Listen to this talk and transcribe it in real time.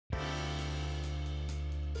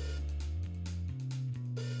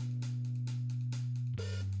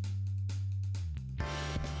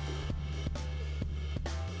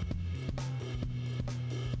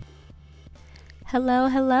Hello,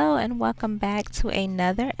 hello, and welcome back to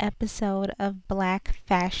another episode of Black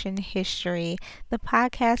Fashion History, the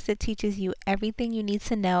podcast that teaches you everything you need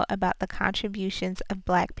to know about the contributions of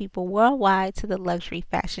Black people worldwide to the luxury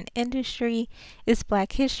fashion industry. It's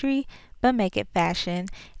Black history, but make it fashion.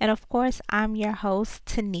 And of course, I'm your host,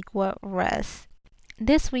 Taniqua Russ.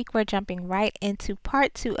 This week, we're jumping right into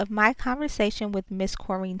part two of my conversation with Miss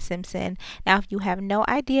Corrine Simpson. Now, if you have no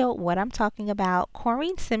idea what I'm talking about,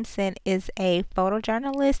 Corrine Simpson is a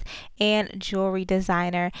photojournalist and jewelry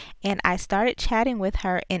designer, and I started chatting with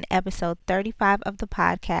her in episode 35 of the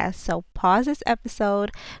podcast. So, pause this episode,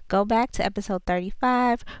 go back to episode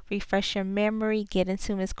 35, refresh your memory, get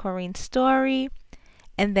into Miss Corrine's story,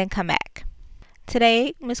 and then come back.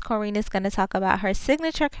 Today, Miss Corrine is going to talk about her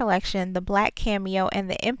signature collection, the Black Cameo, and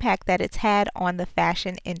the impact that it's had on the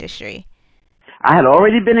fashion industry. I had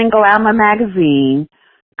already been in Glamour magazine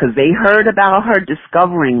because they heard about her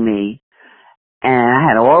discovering me, and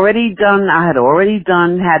had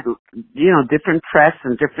different press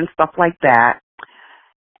and different stuff like that.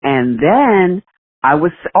 And then I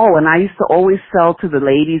used to always sell to the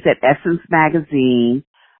ladies at Essence magazine.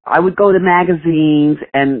 I would go to magazines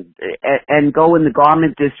and go in the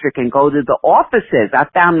garment district and go to the offices. I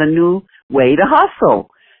found a new way to hustle.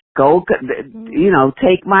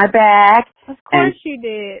 Take my bag. Of course you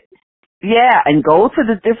did. Yeah, and go to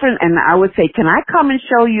the different, and I would say, can I come and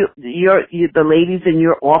show you the ladies in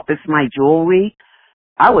your office my jewelry?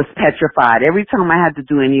 I was petrified every time I had to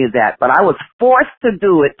do any of that, but I was forced to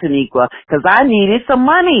do it, Taniqua, because I needed some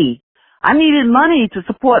money. I needed money to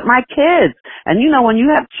support my kids. And when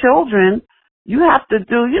you have children, you have to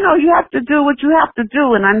do what you have to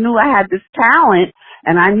do. And I knew I had this talent,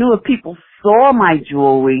 and I knew if people saw my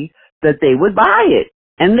jewelry that they would buy it.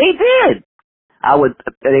 And they did.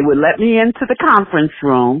 They would let me into the conference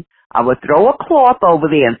room. I would throw a cloth over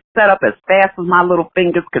there and set up as fast as my little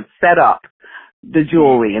fingers could set up the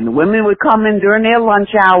jewelry. And the women would come in during their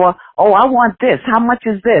lunch hour. Oh, I want this. How much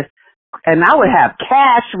is this? And I would have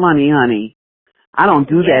cash money, honey. I don't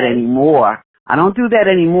do that anymore.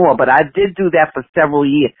 But I did do that for several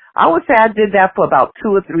years. I would say I did that for about 2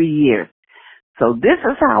 or 3 years. So this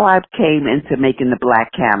is how I came into making the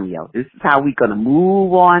Black Cameo. This is how we're going to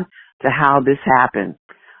move on to how this happened.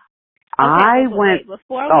 Okay,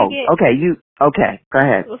 go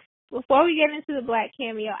ahead. Before we get into the Black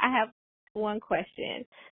Cameo, I have one question.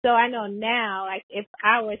 So I know now, like, if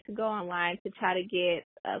I were to go online to try to get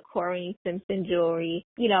Corrine Simpson jewelry,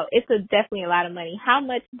 it's definitely a lot of money. How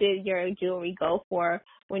much did your jewelry go for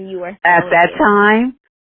when you were at that time?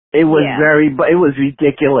 It was it was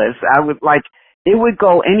ridiculous. It would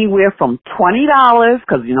go anywhere from $20,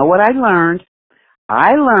 because you know what I learned?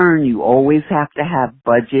 I learned you always have to have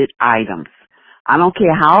budget items. I don't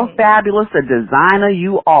care how fabulous a designer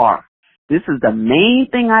you are. This is the main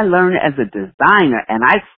thing I learned as a designer, and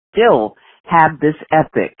I still have this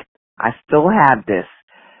ethic. I still have this.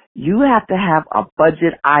 You have to have a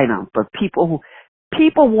budget item for people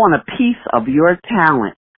want a piece of your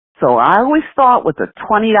talent. So I always start with a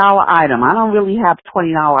 $20 item. I don't really have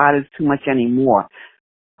 $20 items too much anymore.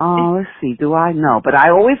 Oh, let's see, do I know? But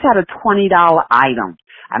I always had a $20 item.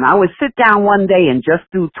 And I would sit down one day and just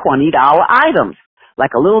do $20 items,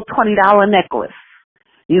 like a little $20 necklace.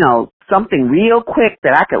 Something real quick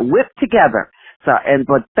that I could whip together.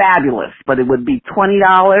 But fabulous. But it would be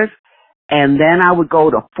 $20, and then I would go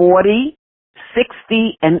to 40,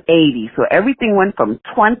 60, and 80. So everything went from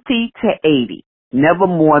 20 to 80. Never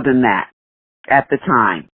more than that at the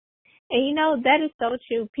time. And that is so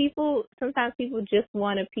true. Sometimes people just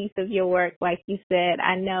want a piece of your work, like you said.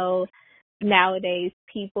 I know nowadays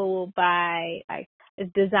people will buy like a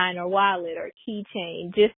designer wallet or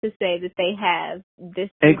keychain just to say that they have this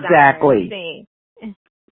designer thing.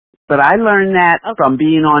 But I learned that from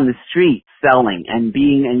being on the street selling and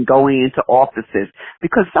going into offices,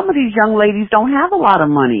 because some of these young ladies don't have a lot of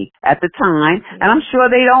money at the time, and I'm sure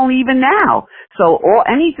they don't even now. So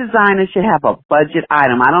any designer should have a budget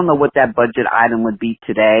item. I don't know what that budget item would be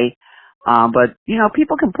today, but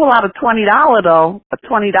people can pull out a $20 though, a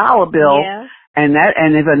 $20 bill. Yeah. And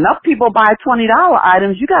if enough people buy $20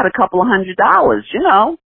 items, you got a couple of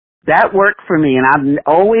 $100, That worked for me, and I've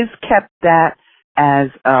always kept that as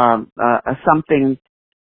something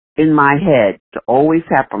in my head to always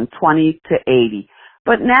have from 20 to 80.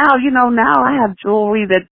 But now, now I have jewelry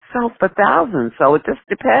that sells for thousands, so it just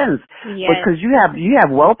depends. Yes. Because you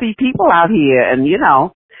have wealthy people out here, and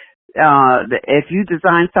if you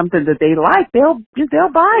design something that they like, they'll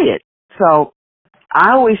buy it. So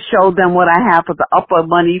I always show them what I have for the upper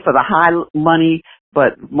money, for the high money,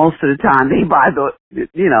 but most of the time they buy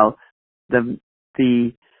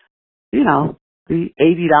the The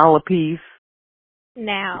 $80 piece.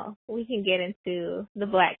 Now, we can get into the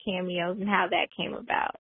black cameos and how that came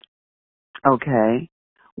about. Okay.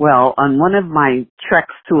 Well, on one of my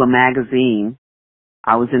treks to a magazine,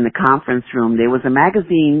 I was in the conference room. There was a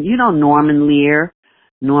magazine, you know, Norman Lear,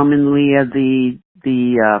 the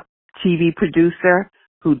TV producer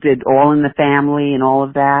who did All in the Family and all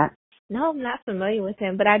of that. No, I'm not familiar with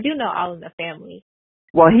him, but I do know All in the Family.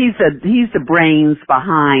 Well, he's the brains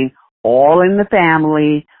behind All in the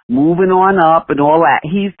Family, Moving On Up, and all that.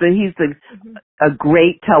 He's a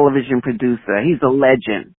great television producer. He's a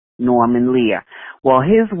legend, Norman Lear. Well,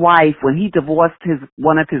 his wife, when he divorced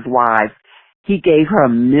one of his wives, he gave her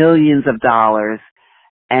millions of dollars,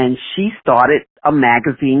 and she started a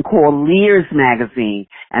magazine called Lear's Magazine,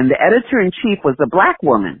 and the editor-in-chief was a black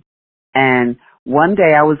woman. And one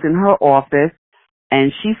day I was in her office,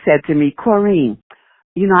 and she said to me, Corrine,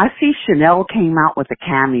 you know, I see Chanel came out with a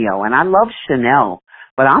cameo, and I love Chanel,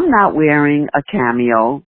 but I'm not wearing a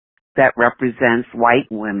cameo that represents white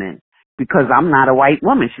women because I'm not a white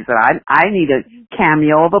woman. She said, I need a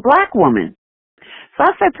cameo of a black woman. So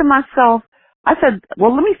I said to myself,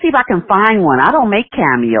 well, let me see if I can find one. I don't make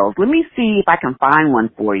cameos. Let me see if I can find one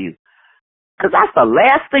for you. Because that's the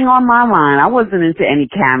last thing on my mind. I wasn't into any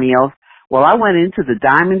cameos. Well, I went into the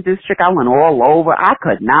Diamond District. I went all over. I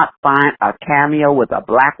could not find a cameo with a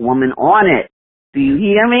black woman on it. Do you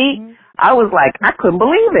hear me? Mm-hmm. I was like, I couldn't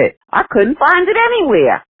believe it. I couldn't find it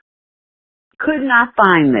anywhere. Could not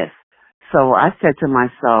find this. So I said to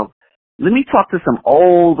myself, let me talk to some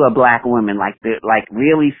older black women, like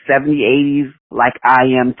really 70s, 80s, like I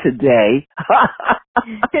am today.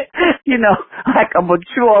 You know, like a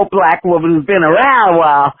mature black woman who's been around a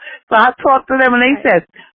while. So I talked to them and they said,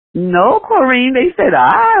 no, Corrine, they said,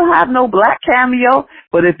 I don't have no black cameo,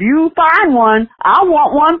 but if you find one, I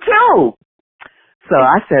want one too. So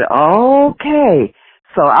I said, okay.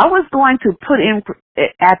 So I was going to put in,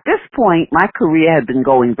 at this point, my career had been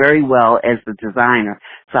going very well as the designer.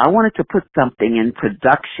 So I wanted to put something in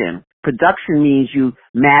production. Production means you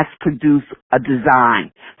mass produce a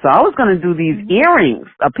design. So I was going to do these earrings,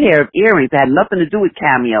 a pair of earrings that had nothing to do with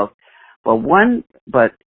cameos. But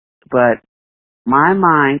my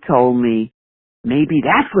mind told me, maybe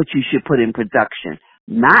that's what you should put in production.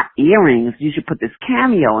 Not earrings. You should put this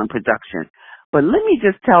cameo in production. But let me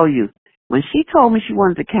just tell you, when she told me she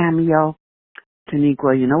wanted a cameo,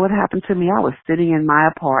 Taniqua, you know what happened to me? I was sitting in my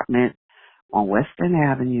apartment on Western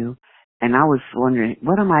Avenue, and I was wondering,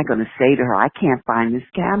 what am I going to say to her? I can't find this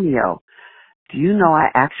cameo. Do you know I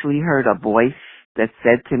actually heard a voice that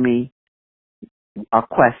said to me a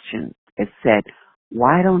question. It said,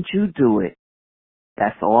 why don't you do it?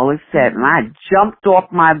 That's all it said. And I jumped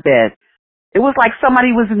off my bed. It was like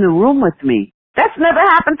somebody was in the room with me. That's never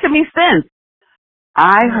happened to me since.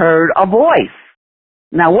 I heard a voice.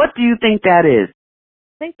 Now, what do you think that is?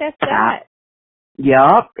 I think that's God.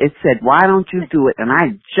 Yup. It said, why don't you do it? And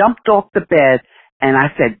I jumped off the bed and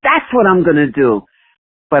I said, that's what I'm going to do.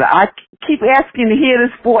 But I keep asking to hear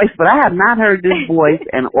this voice, but I have not heard this voice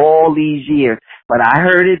in all these years. But I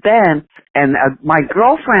heard it then. And my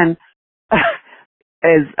girlfriend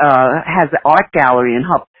has an art gallery, and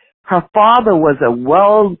her father was a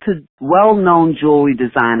well-known jewelry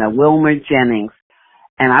designer, Wilmer Jennings.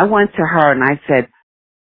 And I went to her and I said,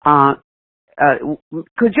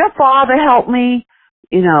 could your father help me?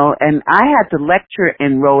 You know, and I had to lecture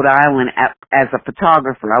in Rhode Island as a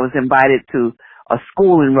photographer. I was invited to a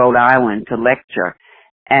school in Rhode Island to lecture.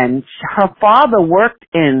 And her father worked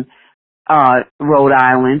in Rhode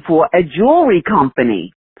Island for a jewelry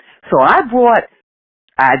company. So I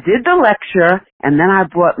did the lecture, and then I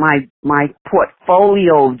brought my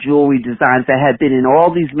portfolio of jewelry designs that had been in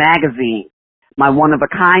all these magazines, my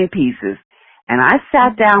one-of-a-kind pieces. And I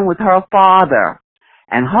sat down with her father,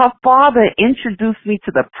 and her father introduced me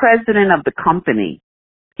to the president of the company.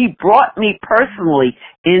 He brought me personally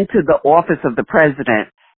into the office of the president,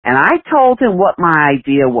 and I told him what my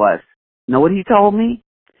idea was. Know what he told me?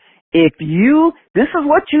 This is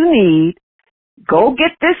what you need, go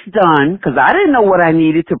get this done, because I didn't know what I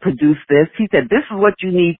needed to produce this. He said, this is what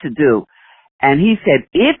you need to do. And he said,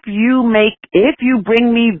 if you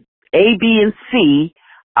bring me A, B, and C,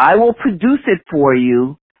 I will produce it for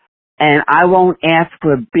you, and I won't ask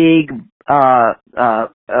for big,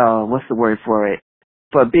 what's the word for it?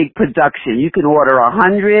 For big production. You can order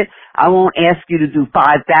 100. I won't ask you to do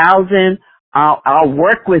 5,000. I'll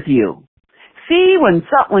work with you. See, when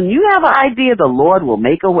you have an idea, the Lord will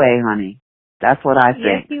make a way, honey. That's what I think.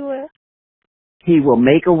 Yes, He will. He will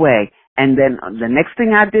make a way. And then the next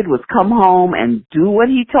thing I did was come home and do what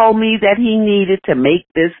he told me that he needed to make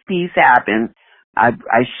this piece happen, I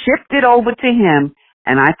shipped it over to him,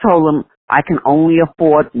 and I told him I can only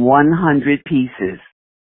afford 100 pieces.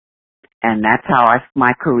 And that's how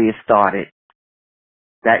my career started.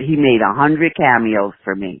 That he made 100 cameos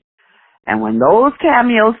for me. And when those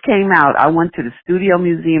cameos came out, I went to the Studio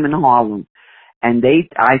Museum in Harlem, and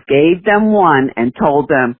I gave them one and told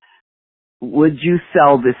them, would you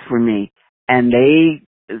sell this for me? And they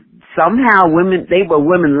were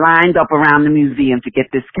women lined up around the museum to get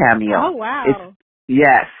this cameo. Oh, wow.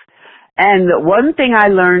 Yes. And one thing I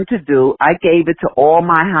learned to do, I gave it to all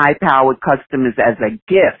my high-powered customers as a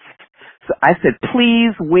gift. So I said,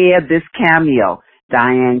 please wear this cameo.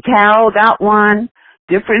 Diane Carroll got one,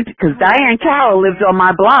 different, because Diane Carroll lived on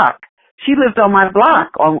my block. She lived on my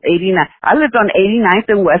block on 89. I lived on 89th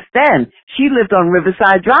and West End. She lived on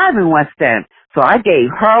Riverside Drive in West End. So I gave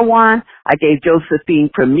her one. I gave Josephine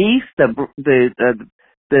Premise, I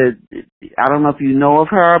don't know if you know of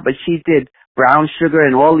her, but she did Brown Sugar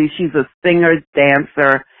and all these. She's a singer,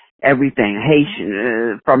 dancer, everything.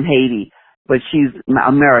 Haitian, from Haiti. But she's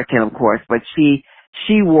American, of course. But she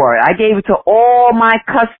wore it. I gave it to all my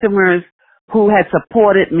customers who had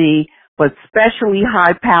supported me, but especially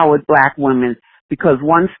high-powered black women, because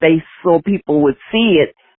once they saw people would see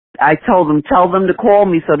it, I told them, tell them to call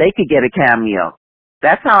me so they could get a cameo.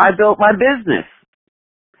 That's how I built my business.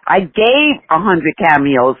 I gave 100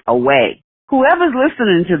 cameos away. Whoever's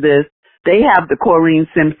listening to this, they have the Corrine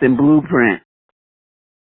Simpson blueprint.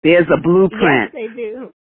 There's a blueprint. Yes, they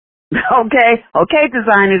do. Okay,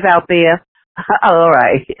 designers out there. All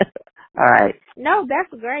right. All right. No,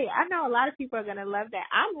 that's great. I know a lot of people are going to love that.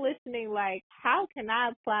 I'm listening like, how can I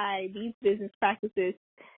apply these business practices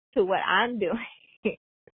to what I'm doing?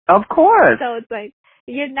 Of course. So it's like,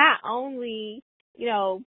 you're not only,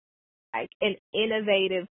 like an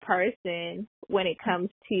innovative person when it comes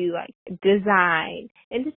to like design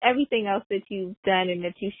and just everything else that you've done and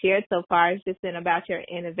that you shared so far has just been about your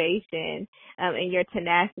innovation and your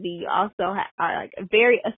tenacity. You also are like a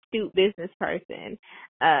very astute business person.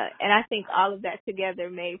 And I think all of that together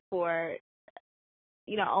made for,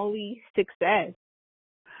 only success.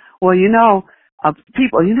 Well,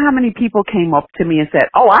 people, you know how many people came up to me and said,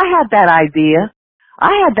 oh, I had that idea.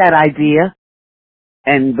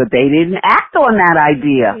 But they didn't act on that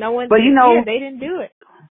idea. No one but did. They didn't do it.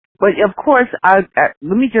 But of course, let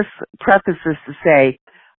me just preface this to say,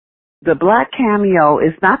 the black cameo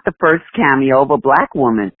is not the first cameo of a black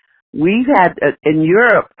woman. We've had, in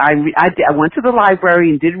Europe, I went to the library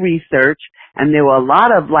and did research, and there were a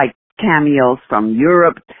lot of like cameos from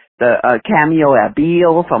Europe, the cameo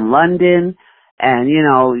Abiel from London, and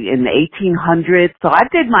in the 1800s. So I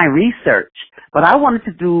did my research, but I wanted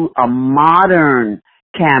to do a modern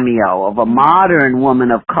cameo of a modern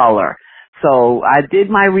woman of color. So I did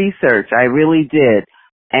my research. I really did.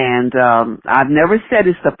 And I've never said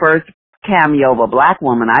it's the first cameo of a black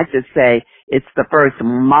woman. I just say it's the first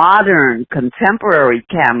modern, contemporary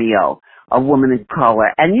cameo of women of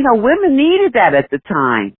color. And, women needed that at the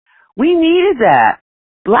time. We needed that.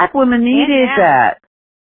 Black women needed that.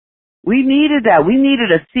 We needed that. We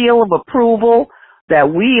needed a seal of approval that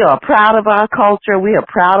we are proud of our culture. We are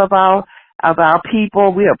proud of our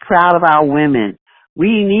people. We are proud of our women.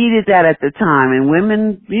 We needed that at the time. And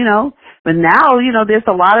women, but now, there's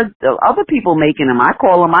a lot of other people making them. I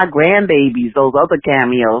call them my grandbabies, those other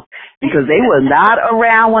cameos, because they were not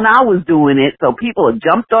around when I was doing it. So people have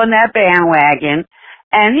jumped on that bandwagon.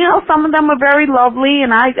 And, some of them are very lovely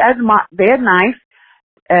and they're nice.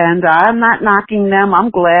 And I'm not knocking them. I'm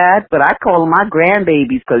glad, but I call them my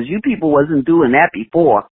grandbabies because you people wasn't doing that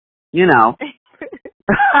before,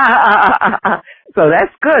 So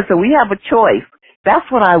that's good. So we have a choice. That's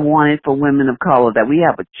what I wanted for women of color, that we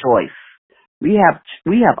have a choice. We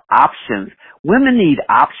have options. Women need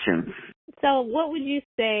options. So what would you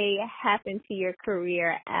say happened to your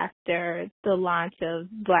career after the launch of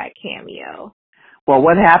Black Cameo? Well,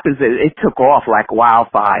 what happens is it took off like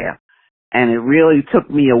wildfire. And it really took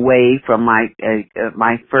me away from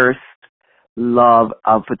my first love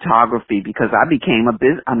of photography, because I became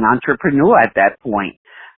an entrepreneur at that point.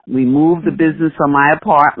 We moved the business from my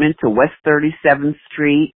apartment to West 37th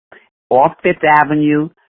Street off Fifth Avenue.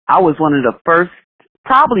 I was one of the first,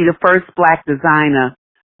 probably the first black designer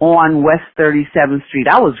on West 37th Street.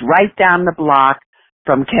 I was right down the block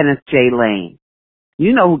from Kenneth J. Lane.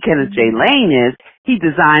 You know who Kenneth J. Lane is. He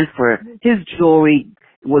designs for his jewelry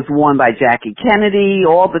was worn by Jackie Kennedy,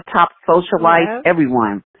 all the top socialites,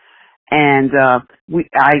 everyone. And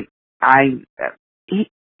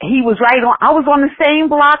he was right on. I was on the same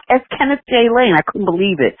block as Kenneth J. Lane. I couldn't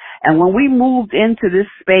believe it. And when we moved into this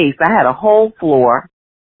space, I had a whole floor,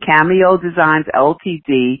 Cameo Designs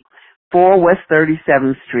Ltd. 4 West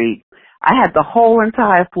 37th Street. I had the whole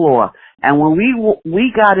entire floor. And when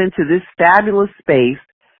we got into this fabulous space,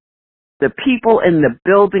 the people in the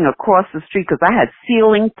building across the street, because I had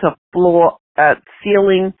floor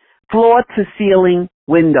to ceiling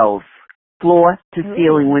windows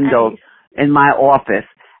Nice. in my office.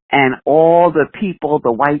 And all the people,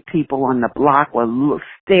 the white people on the block were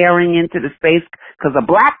staring into the space because a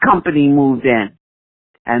black company moved in.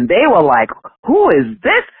 And they were like, who is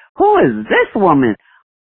this? Who is this woman?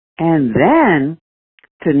 And then,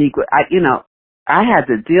 Taniqua, I had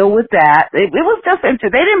to deal with that. It was just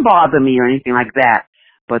interesting. They didn't bother me or anything like that.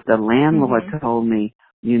 But the landlord told me,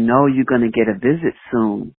 you're going to get a visit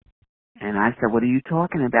soon. And I said, what are you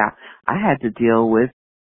talking about? I had to deal with,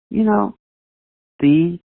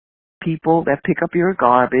 the people that pick up your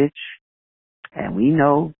garbage. And we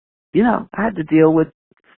know, I had to deal with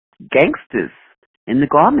gangsters in the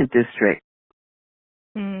garment district.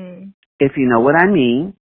 If you know what I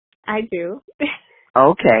mean. I do.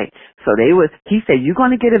 Okay. So he said, you're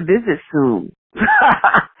going to get a visit soon.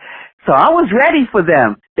 So I was ready for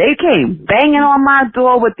them. They came banging on my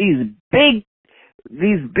door with these big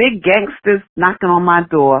gangsters knocking on my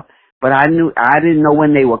door. But I didn't know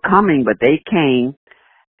when they were coming, but they came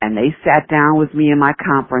and they sat down with me in my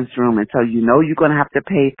conference room and told, you're going to have to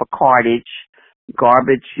pay for garbage, the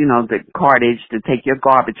cartage to take your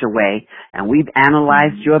garbage away. And we've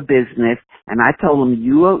analyzed your business. And I told them,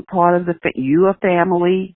 you are part of you a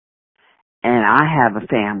family and I have a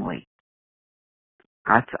family.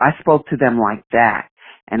 I spoke to them like that.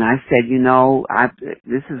 And I said,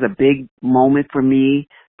 this is a big moment for me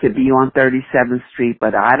to be on 37th Street,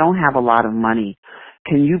 but I don't have a lot of money.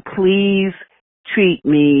 Can you please treat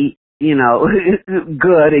me,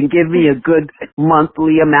 good and give me a good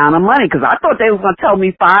monthly amount of money? Because I thought they were going to tell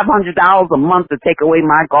me $500 a month to take away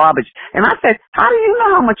my garbage. And I said, how do you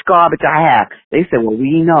know how much garbage I have? They said, well,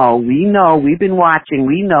 we know, we've been watching,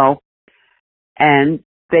 we know. And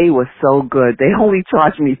they were so good. They only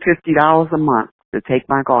charged me $50 a month to take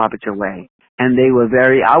my garbage away. And they were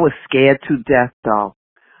I was scared to death though.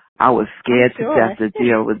 I was scared to death to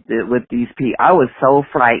deal with these people. I was so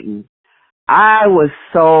frightened.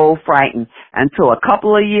 Until a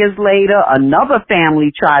couple of years later, another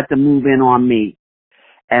family tried to move in on me.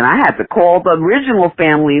 And I had to call the original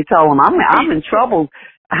family and tell them, I'm in trouble.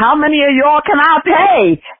 How many of y'all can I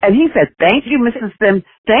pay? And he said, thank you, Miss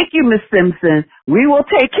Simpson. We will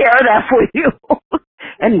take care of that for you.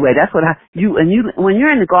 Anyway, that's what when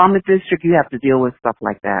you're in the garment district, you have to deal with stuff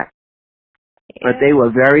like that. Yeah. But they were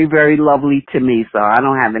very, very lovely to me, so I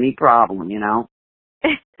don't have any problem,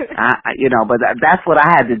 but that's what I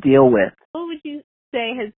had to deal with. What would you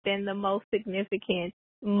say has been the most significant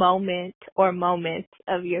moment or moments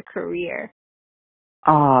of your career?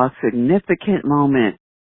 Significant moment.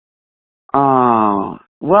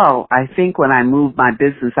 Well, I think when I moved my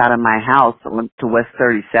business out of my house to West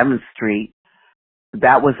 37th Street,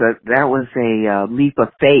 that was a leap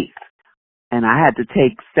of faith. And I had to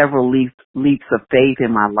take several leaps of faith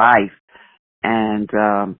in my life. And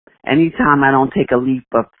anytime I don't take a leap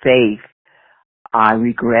of faith, I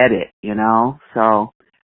regret it, So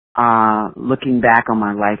looking back on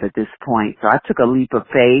my life at this point, so I took a leap of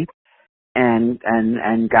faith and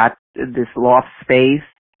got this loft space,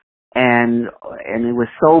 and it was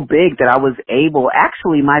so big that I was able.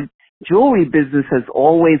 Actually, my jewelry business has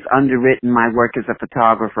always underwritten my work as a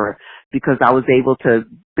photographer because I was able to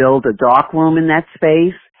build a dark room in that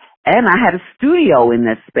space, and I had a studio in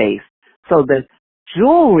that space. So the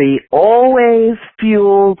jewelry always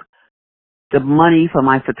fueled the money for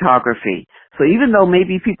my photography. So even though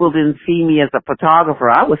maybe people didn't see me as a photographer,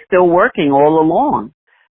 I was still working all along,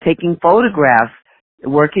 taking photographs,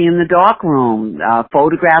 working in the dark room,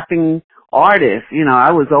 photographing artists.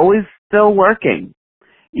 I was always still working.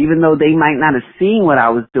 Even though they might not have seen what I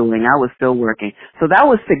was doing, I was still working. So that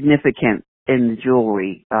was significant in the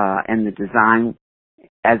jewelry, and the design,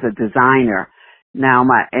 as a designer. Now,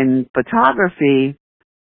 in photography,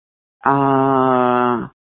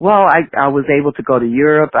 well, I was able to go to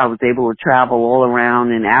Europe. I was able to travel all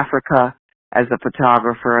around in Africa as a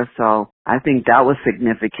photographer. So I think that was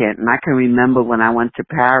significant. And I can remember when I went to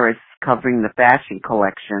Paris covering the fashion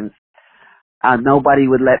collections, nobody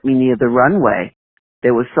would let me near the runway.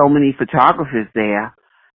 There were so many photographers there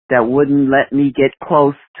that wouldn't let me get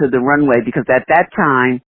close to the runway because at that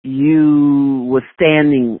time you were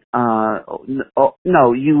standing,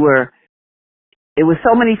 it was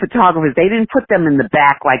so many photographers, they didn't put them in the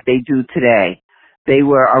back like they do today. They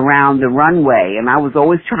were around the runway, and I was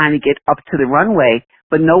always trying to get up to the runway,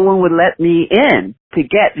 but no one would let me in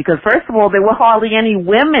because first of all, there were hardly any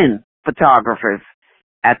women photographers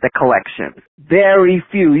at the collections. Very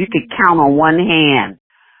few. You could count on one hand.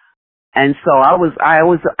 And so I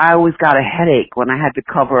always got a headache when I had to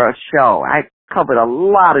cover a show. I covered a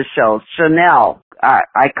lot of shows. Chanel.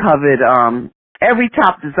 I covered, every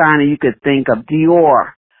top designer you could think of.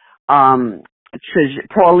 Dior.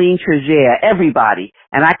 Pauline Tregear. Everybody.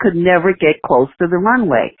 And I could never get close to the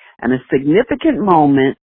runway. And a significant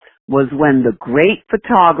moment was when the great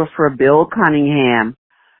photographer Bill Cunningham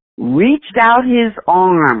reached out his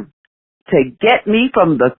arm to get me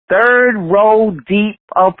from the third row deep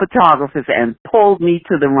of photographers and pulled me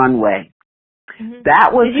to the runway. Mm-hmm.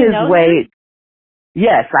 That was his way.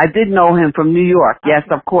 Yes, I did know him from New York. Okay. Yes,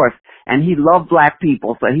 of course. And he loved black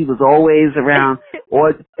people, so he was always around.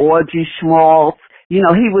 Audrey Schmaltz. You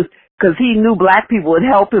know, because he knew black people would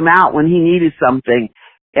help him out when he needed something.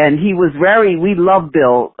 And we loved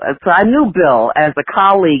Bill. So I knew Bill as a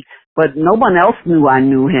colleague, but no one else knew I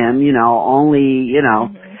knew him, only,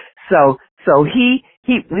 Mm-hmm. So we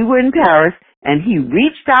were in Paris and he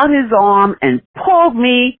reached out his arm and pulled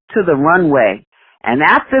me to the runway. And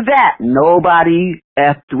after that, nobody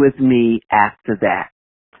effed with me after that.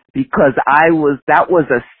 Because that was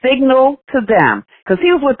a signal to them. Because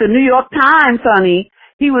he was with the New York Times, honey.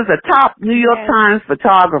 He was a top New York Times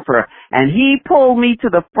photographer, and he pulled me to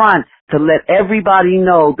the front to let everybody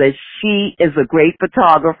know that she is a great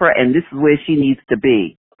photographer and this is where she needs to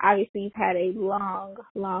be. Obviously, you've had a long,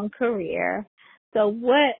 long career. So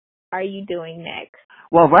what are you doing next?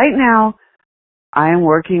 Well, right now, I am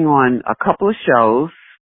working on a couple of shows,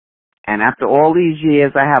 and after all these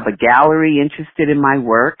years, I have a gallery interested in my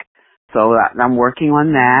work, so I'm working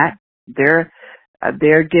on that. They're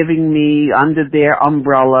giving me, under their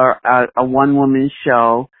umbrella, a one-woman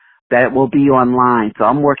show that will be online. So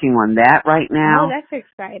I'm working on that right now. Oh, that's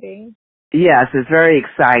exciting. Yes, it's very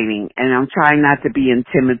exciting. And I'm trying not to be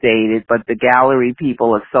intimidated, but the gallery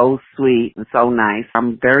people are so sweet and so nice.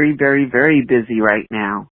 I'm very, very, very busy right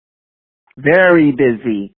now. Very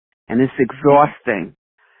busy. And it's exhausting.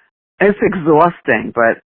 It's exhausting,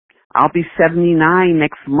 but I'll be 79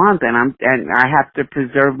 next month and I have to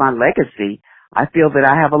preserve my legacy. I feel that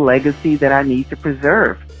I have a legacy that I need to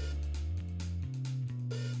preserve.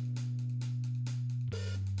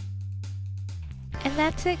 And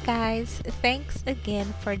that's it, guys. Thanks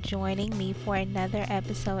again for joining me for another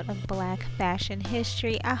episode of Black Fashion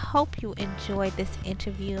History. I hope you enjoyed this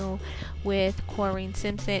interview with Corrine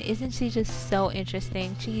Simpson. Isn't she just so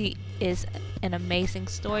interesting? She is an amazing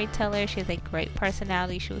storyteller. She has a great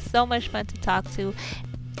personality. She was so much fun to talk to.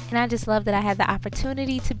 And I just love that I had the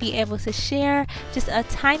opportunity to be able to share just a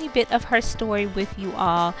tiny bit of her story with you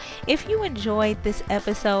all. If you enjoyed this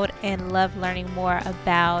episode and love learning more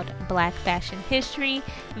about Black fashion history,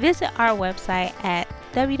 visit our website at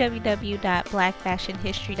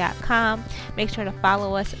www.blackfashionhistory.com. Make sure to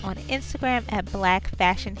follow us on Instagram at Black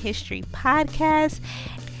Fashion History Podcast.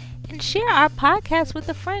 And share our podcast with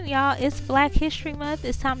a friend, y'all. It's Black History Month.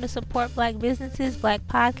 It's time to support black businesses, black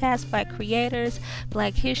podcasts, black creators,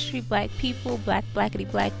 black history, black people, blackity,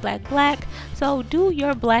 black. So do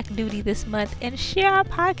your black duty this month and share our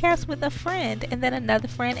podcast with a friend, and then another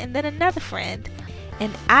friend, and then another friend.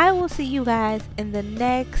 And I will see you guys in the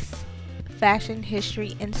next fashion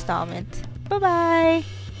history installment. Bye-bye.